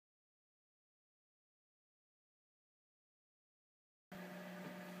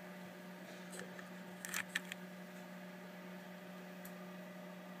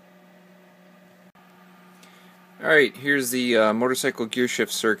Alright, here's the motorcycle gear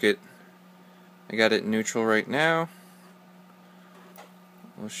shift circuit. I got it in neutral right now.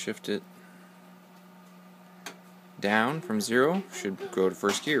 We'll shift it down from 0. Should go to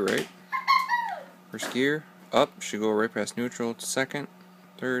first gear, right? First gear. Up. Should go right past neutral to second,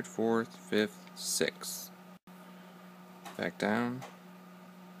 third, fourth, fifth, sixth. Back down.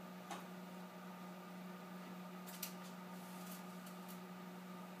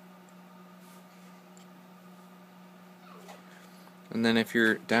 And then if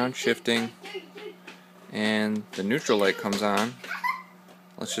you're downshifting and the neutral light comes on,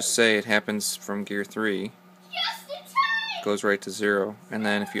 let's just say it happens from gear 3, goes right to 0, and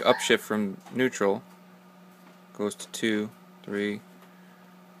then if you upshift from neutral, goes to 2, 3,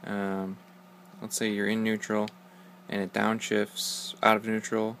 let's say you're in neutral and it downshifts out of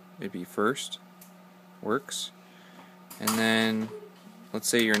neutral, it'd be first, works, and then let's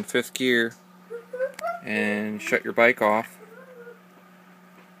say you're in 5th gear and shut your bike off,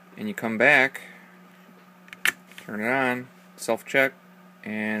 and you come back, turn it on, self-check,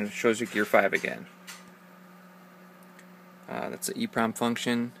 and it shows you gear 5 again. That's an EEPROM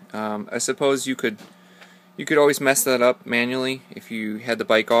function. I suppose you could always mess that up manually if you had the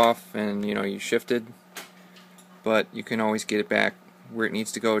bike off and you shifted, but you can always get it back where it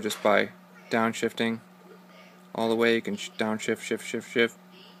needs to go just by downshifting all the way. You can downshift, shift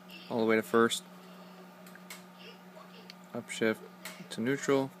all the way to first, upshift to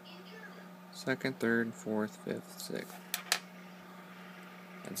neutral, second, third, fourth, fifth, sixth.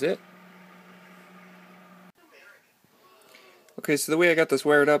 That's it. Okay, so the way I got this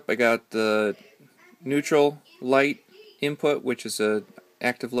wired up, I got the neutral light input, which is a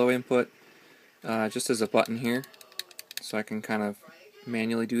active low input, just as a button here, so I can kind of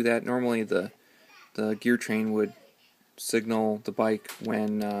manually do that. Normally the gear train would signal the bike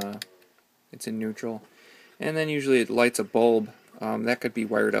when it's in neutral, and then usually it lights a bulb. That could be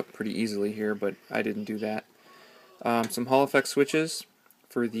wired up pretty easily here, but I didn't do that. Some Hall effect switches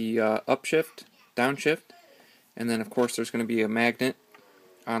for the upshift, downshift, and then of course there's going to be a magnet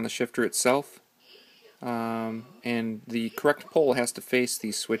on the shifter itself, and the correct pole has to face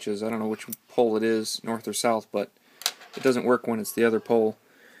these switches. I don't know which pole it is, north or south, but it doesn't work when it's the other pole.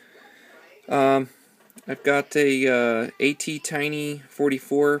 I've got a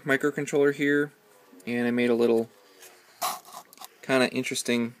ATtiny44 microcontroller here, and I made a little kind of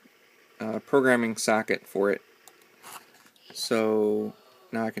interesting programming socket for it. So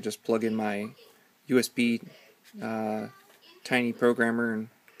now I can just plug in my USB tiny programmer and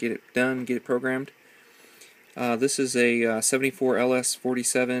get it done, get it programmed. This is a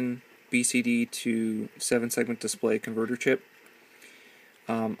 74LS47 BCD to 7-segment display converter chip.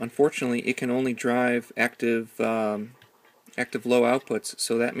 Unfortunately, it can only drive active low outputs,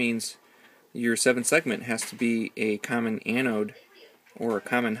 so that means your 7-segment has to be a common anode or a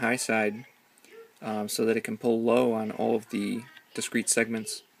common high side, so that it can pull low on all of the discrete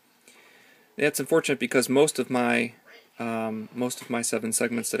segments. That's unfortunate because most of my 7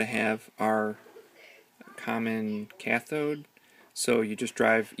 segments that I have are common cathode, so you just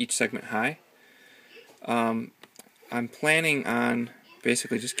drive each segment high. I'm planning on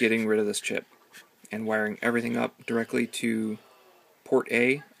basically just getting rid of this chip and wiring everything up directly to port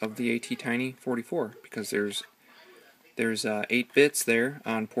A of the ATtiny44, because there's 8 bits there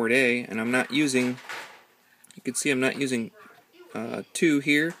on port A, and I'm not using, you can see I'm not using 2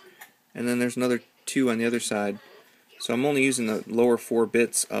 here, and then there's another 2 on the other side, so I'm only using the lower 4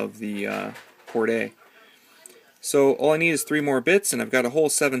 bits of the port A. So all I need is 3 more bits, and I've got a whole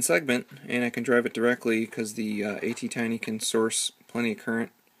 7-segment, and I can drive it directly because the ATtiny can source plenty of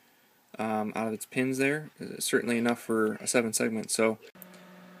current out of its pins there. Certainly enough for a 7-segment. So,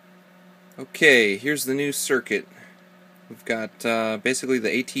 okay, here's the new circuit. We've got basically the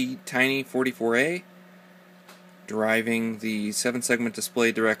ATtiny44A driving the 7-segment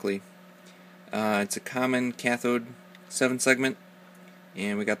display directly. It's a common cathode 7-segment,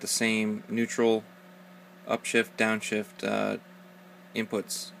 and we got the same neutral, upshift, downshift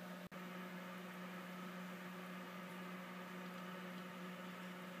inputs.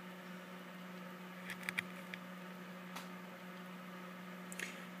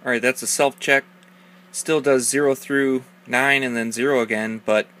 Alright, that's a self-check. Still does 0 through 9 and then 0 again,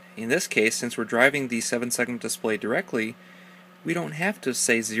 but in this case, since we're driving the 7-segment display directly, we don't have to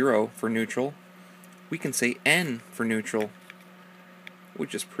say 0 for neutral. We can say N for neutral,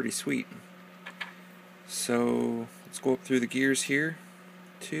 which is pretty sweet. So let's go up through the gears here.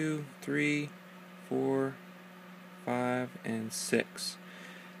 2, 3, 4, 5, and 6.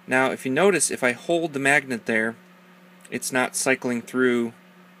 Now if you notice, if I hold the magnet there, it's not cycling through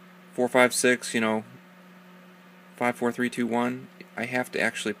 4, 5, 6, 5, 4, 3, 2, 1, I have to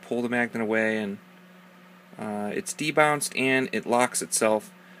actually pull the magnet away, and it's debounced and it locks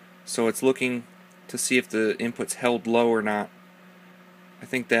itself, so it's looking to see if the input's held low or not. I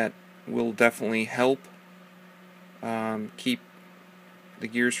think that will definitely help keep the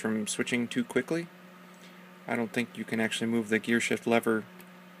gears from switching too quickly. I don't think you can actually move the gear shift lever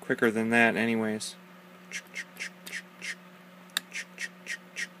quicker than that anyways.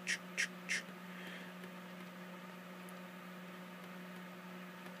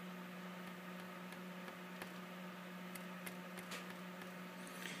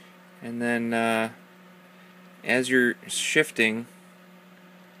 And then as you're shifting,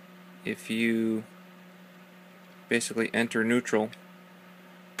 if you basically enter neutral,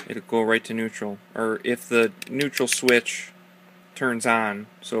 it'll go right to neutral. Or if the neutral switch turns on,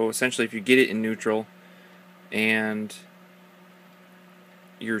 so essentially if you get it in neutral and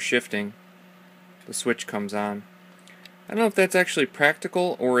you're shifting, the switch comes on. I don't know if that's actually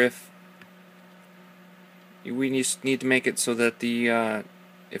practical, or if we need to make it so that the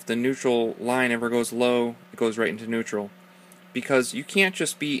if the neutral line ever goes low, it goes right into neutral. Because you can't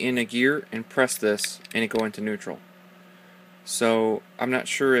just be in a gear and press this and it go into neutral. So I'm not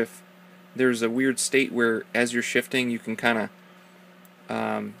sure if there's a weird state where as you're shifting you can kind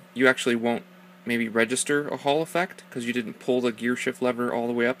of you actually won't maybe register a Hall effect because you didn't pull the gear shift lever all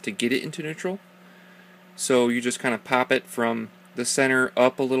the way up to get it into neutral. So you just kind of pop it from the center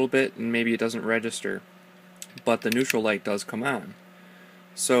up a little bit and maybe it doesn't register, but the neutral light does come on.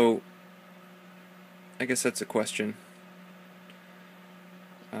 So I guess that's a question.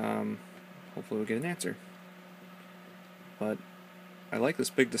 Hopefully we'll get an answer. But I like this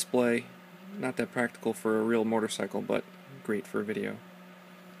big display. Not that practical for a real motorcycle, but great for a video.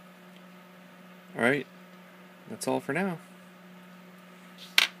 Alright, that's all for now.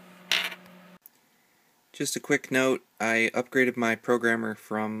 Just a quick note, I upgraded my programmer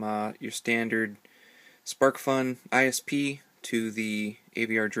from your standard SparkFun ISP to the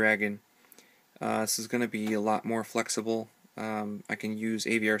AVR Dragon. This is going to be a lot more flexible. I can use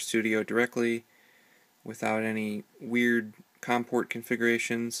AVR Studio directly without any weird COM port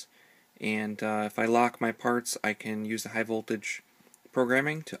configurations, and if I lock my parts I can use the high voltage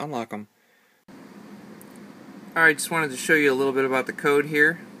programming to unlock them. Alright, just wanted to show you a little bit about the code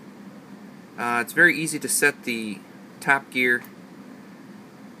here. It's very easy to set the top gear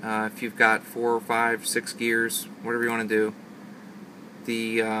if you've got 4, 5, 6 gears, whatever you want to do.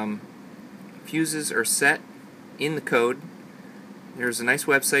 The fuses are set in the code. There's a nice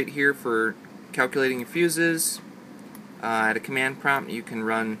website here for calculating your fuses. At a command prompt you can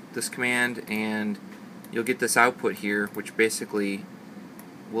run this command and you'll get this output here, which basically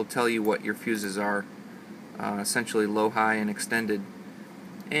will tell you what your fuses are, essentially low, high, and extended.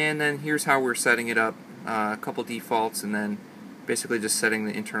 And then here's how we're setting it up, a couple defaults, and then basically just setting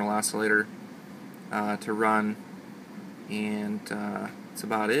the internal oscillator to run, and that's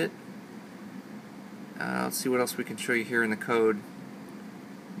about it. Let's see what else we can show you here in the code.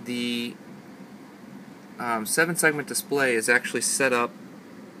 The 7-segment display is actually set up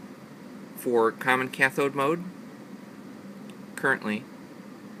for common cathode mode currently,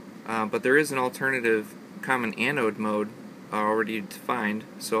 but there is an alternative common anode mode already defined,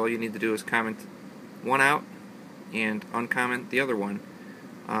 so all you need to do is comment one out and uncomment the other one.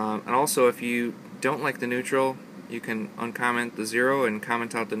 And also, if you don't like the neutral, you can uncomment the 0 and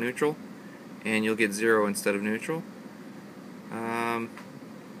comment out the neutral, and you'll get 0 instead of neutral.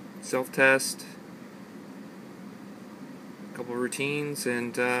 Self-test, a couple routines,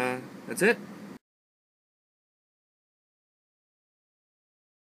 and that's it.